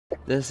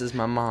This is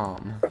my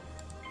mom.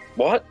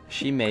 What?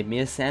 She made me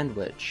a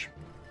sandwich.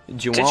 Do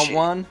you Did want she?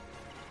 one?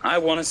 I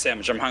want a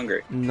sandwich. I'm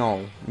hungry.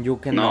 No, you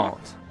cannot.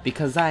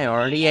 Because I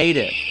already ate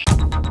it.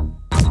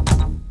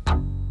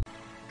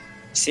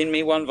 Send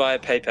me one via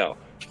PayPal.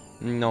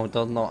 No, it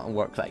does not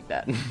work like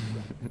that.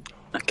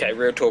 Okay,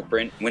 real talk,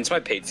 Brent. When's my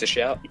pizza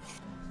shout?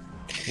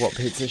 What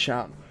pizza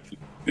shop?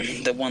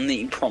 The one that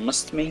you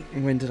promised me?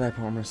 When did I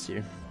promise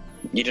you?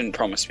 You didn't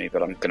promise me,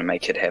 but I'm gonna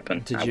make it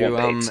happen. Did I you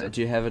want pizza.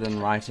 do you have it in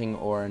writing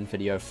or in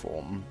video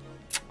form?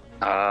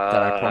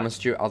 That I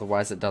promised you,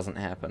 otherwise it doesn't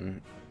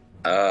happen.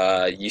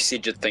 You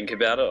said you'd think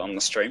about it on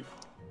the stream.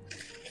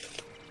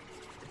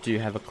 Do you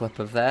have a clip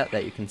of that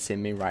you can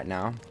send me right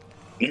now?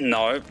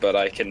 No, but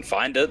I can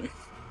find it.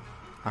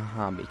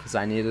 Because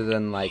I need it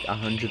in like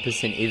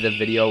 100% either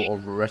video or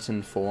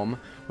written form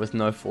with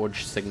no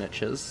forged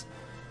signatures.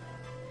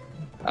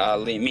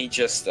 Let me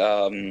just,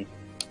 And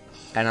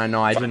I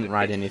know I didn't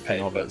write the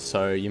anything of paper. it,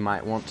 so you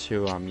might want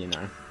to, you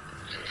know,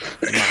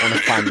 you might want to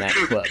find that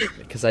clip,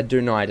 because I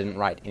do know I didn't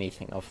write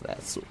anything of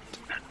that sort.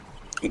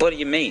 What do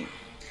you mean?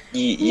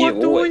 What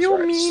do always you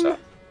write mean? stuff.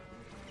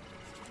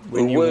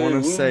 When you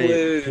want to say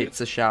woo.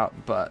 pizza shout,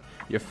 but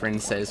your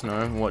friend says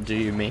no, what do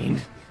you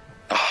mean?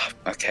 Oh,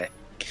 okay.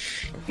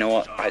 You know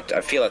what? I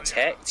feel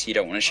attacked. You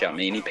don't want to shout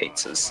me any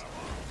pizzas.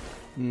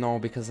 No,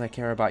 because I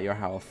care about your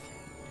health.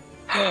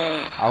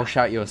 I'll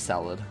shout you a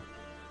salad.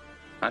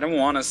 I don't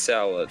want a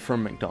salad.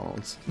 From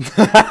McDonald's.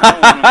 I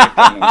don't want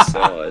a McDonald's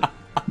salad.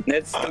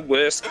 That's the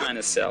worst kind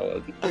of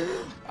salad.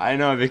 I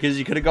know, because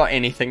you could have got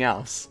anything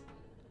else.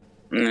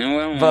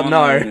 No, But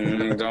no.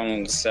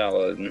 McDonald's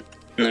salad.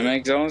 The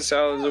McDonald's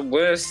salad is the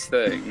worst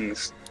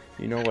things.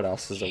 You know what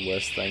else is the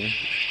worst thing?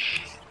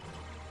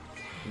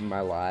 In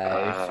my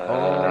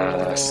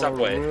life.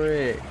 Subway.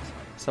 Rick.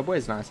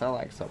 Subway's nice, I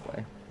like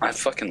Subway. I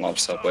fucking love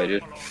Subway,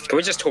 dude. Can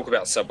we just talk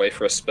about Subway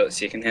for a split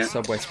second here?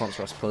 Subway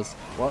sponsor us, please.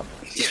 What?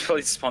 You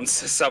please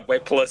sponsor Subway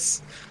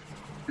Plus.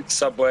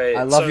 Subway.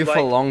 I love so, you for like,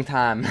 a long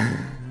time.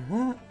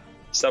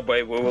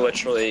 Subway will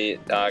literally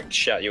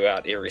shout you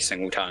out every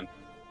single time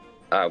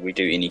we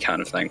do any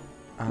kind of thing.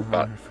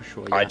 But for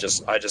sure, I yeah.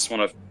 just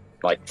want to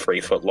like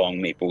 3 foot long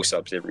meatball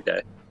subs every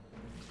day.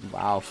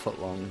 Wow, foot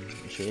long.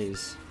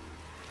 Jeez.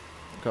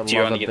 Gotta Do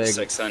you love only a get big...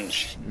 the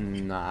 6-inch?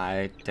 Nah,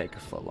 I take a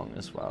foot long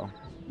as well.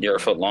 You're a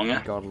foot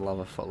longer? Gotta love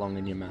a foot long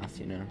in your mouth,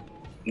 you know.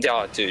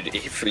 Oh, dude!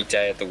 Every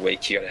day of the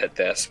week you gotta hit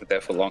this with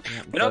that foot long.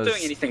 Yeah, We're not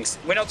doing anything.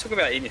 We're not talking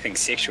about anything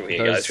sexual here,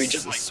 Those guys. We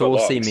just like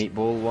saucy foot longs.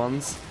 meatball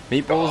ones.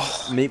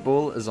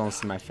 Meatball is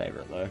honestly my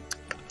favorite though.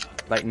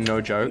 Like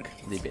no joke,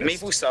 the best.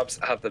 Meatball subs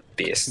are the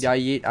best. Yeah,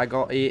 I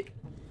got it.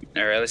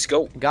 All right, let's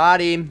go.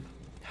 Got him.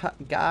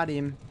 Got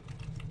him.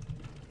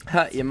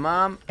 Your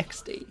mom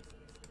XD.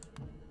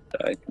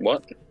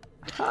 What?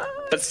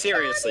 But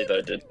seriously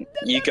though, dude,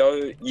 you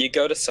go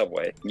to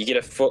Subway, you get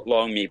a foot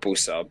long meatball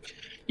sub,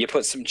 you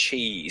put some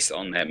cheese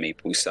on that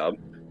meatball sub.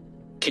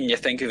 Can you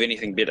think of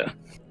anything better?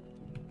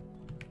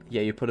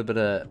 Yeah, you put a bit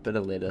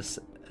of lettuce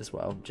as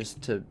well,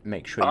 just to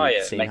make sure Oh, you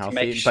yeah, seem make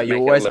healthy. But you it a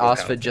always little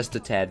ask for healthy. just a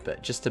tad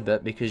bit, just a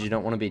bit, because you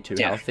don't want to be too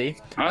Yeah. healthy.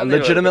 Only a little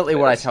Legitimately, bit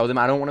what I lettuce. tell them,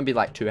 I don't want to be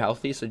like too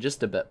healthy, so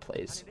just a bit,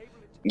 please.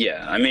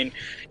 Yeah, I mean,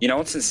 you know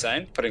what's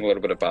insane? Putting a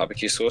little bit of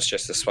barbecue sauce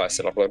just to spice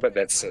it up a little bit.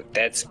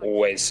 That's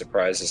always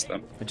surprises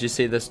them. Did you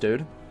see this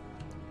dude?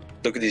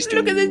 Look at this dude.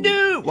 Look at this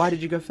dude! Why did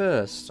you go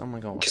first? Oh my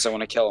god. Because I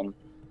want to kill him.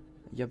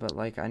 Yeah, but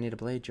like, I need to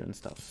blade you and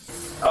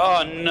stuff.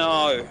 Oh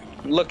no!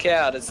 Look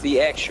out! It's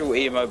the actual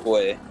emo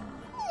boy.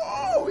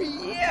 Oh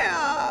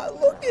yeah!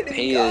 Look at him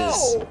He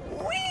is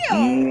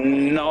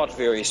not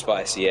very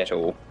spicy at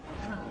all.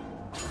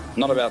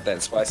 Not about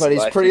that spicy. But he's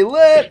life. pretty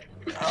lit!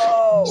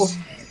 Oh!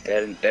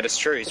 That is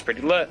true. He's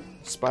pretty lit.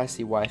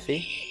 Spicy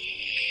wifey.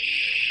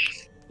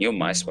 You're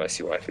my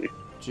spicy wifey.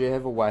 Do you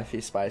have a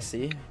wifey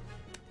spicy?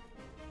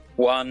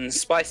 One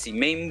spicy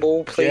meme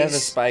ball, Do you have a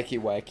please. spiky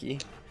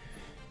wacky?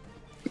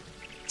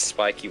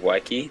 Spiky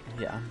wikey.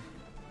 Yeah.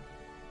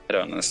 I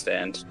don't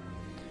understand.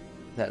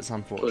 That's Please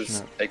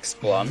unfortunate.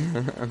 explain.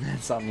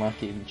 That's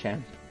unlucky,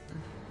 champ.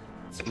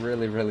 It's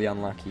really, really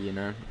unlucky, you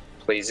know.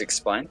 Please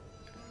explain.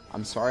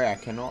 I'm sorry, I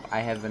cannot. I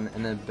have an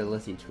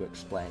inability to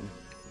explain.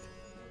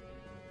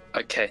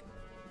 Okay.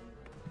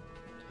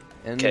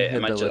 Okay.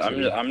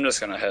 Inability. I'm just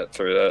gonna hit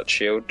through that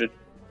shield. Dude.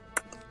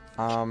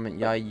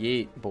 Yeah,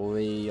 yeet,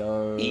 boy,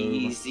 yo.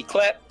 Easy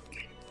clap.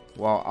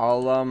 Well,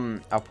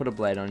 I'll put a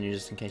blade on you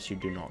just in case you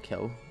do not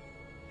kill.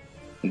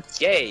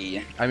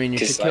 Yay. I mean, you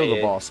should 'Cause kill the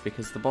I, boss,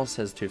 because the boss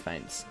has 2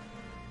 feints.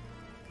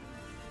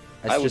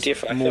 I It's would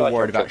just I more feel like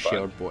worried I'll about kill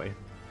Shield Boy.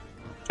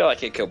 I feel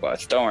like it kill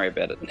both. Don't worry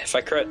about it. If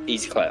I crit,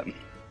 easy clap.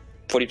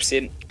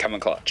 40%, come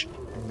and clutch.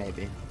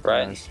 Maybe.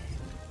 Right. Who knows?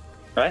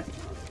 Right?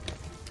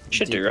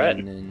 Should do, right?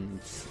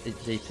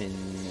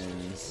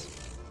 Deepenings.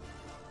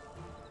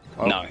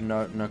 Oh,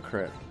 No. no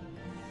crit.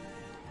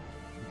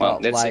 Well,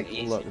 But, that's like, an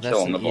easy look, that's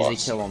kill on an the easy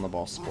boss. kill on the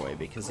boss boy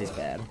because he's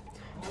bad.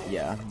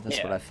 Yeah, that's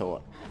Yeah. what I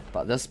thought.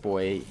 But this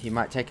boy, he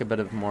might take a bit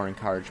of more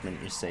encouragement,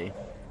 you see.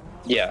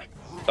 Yeah,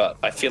 but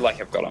I feel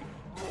like I've got him.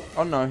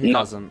 Oh no, he No,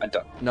 doesn't. I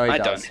don't. No, he I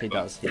does. don't He have him.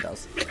 does. He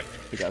does.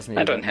 He does need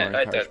I a don't bit more have.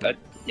 encouragement.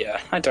 Yeah,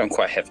 I don't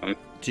quite have them.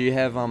 Do you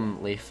have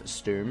leaf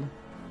stoom?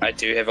 I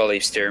do have a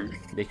leaf stem.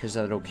 Because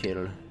that'll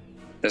kill.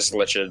 This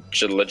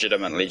is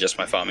legitimately just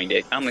my farming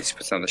deck. Unless he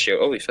puts another shield.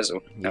 Oh, he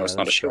fizzled. No, Yeah, it's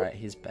not a that's shield. right.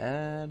 He's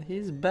bad.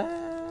 He's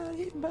bad.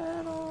 He's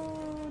bad.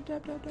 Oh,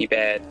 dab, dab, dab, He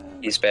bad.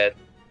 dab. He's bad.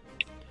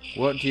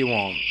 What do you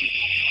want?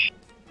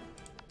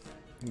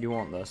 You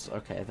want this?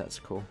 Okay, that's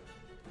cool.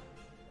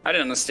 I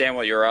didn't understand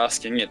what you were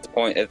asking at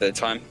the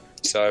time,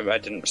 so I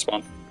didn't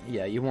respond.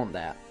 Yeah, you want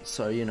that.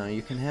 So, you know,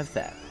 you can have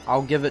that.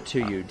 I'll give it to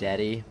you,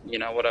 Daddy. You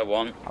know what I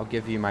want? I'll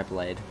give you my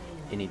blade.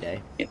 Any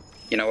day.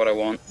 You know what I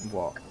want?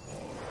 What?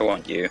 I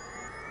want you.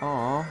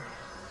 Aw.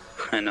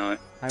 I know.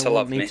 I To want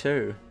love me me.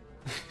 too.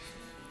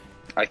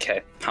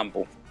 Okay.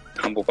 Humble.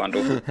 Humble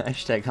bundle.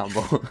 Hashtag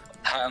humble.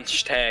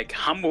 Hashtag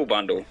humble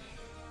bundle.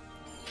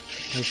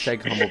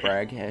 Hashtag humble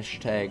brag.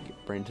 Hashtag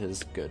Brent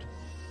is good.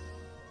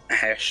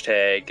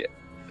 Hashtag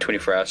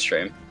 24-hour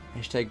stream.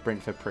 Hashtag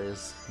Brent for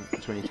Prez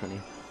 2020.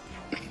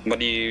 What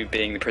are you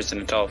being the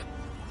president of?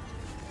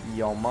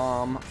 Yo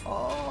mom.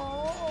 Oh.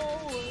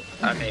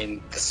 I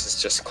mean, this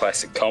is just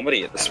classic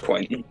comedy at this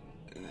point.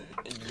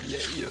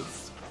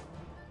 Yes.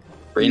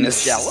 Brent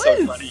is jealous?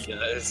 so funny,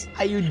 guys.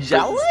 Are you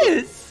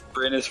jealous?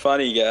 Brent is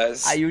funny,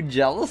 guys. Are you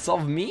jealous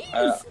of me?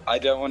 I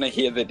don't want to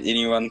hear that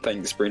anyone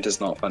thinks Brent is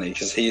not funny,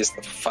 because he is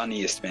the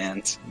funniest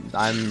man.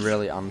 I'm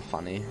really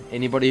unfunny.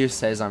 Anybody who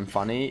says I'm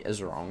funny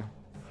is wrong.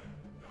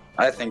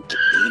 I think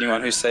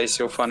anyone who says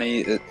you're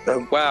funny,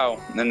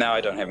 wow, and now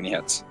I don't have any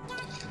hits.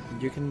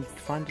 You can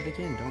find it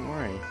again, don't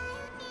worry.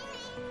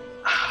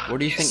 What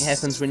do you think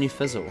happens when you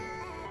fizzle?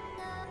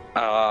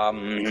 I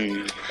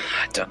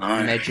don't know.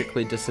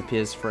 Magically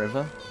disappears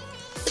forever?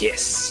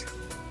 Yes.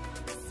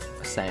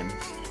 Same.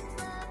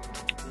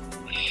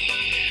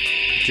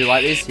 Do you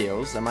like these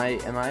heals? Am I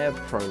a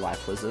pro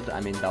life wizard?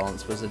 I mean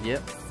balance wizard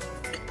yet?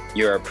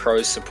 You're a pro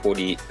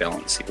supporty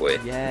balancy boy.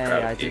 Yay, Proud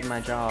of I you. did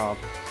my job.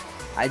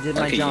 I did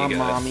my Look at job, you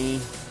go.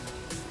 mommy.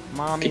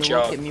 Mommy, Good look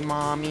job. at me,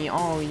 mommy.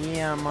 Oh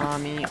yeah,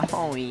 mommy.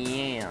 Oh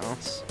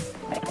yes.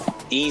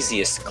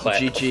 Easiest clap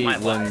of my GG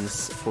life.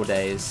 wins 4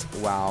 days.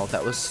 Wow,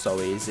 that was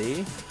so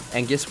easy.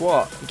 And guess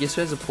what? Guess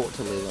who has a port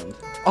to Leland?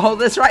 Oh,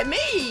 that's right,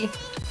 me!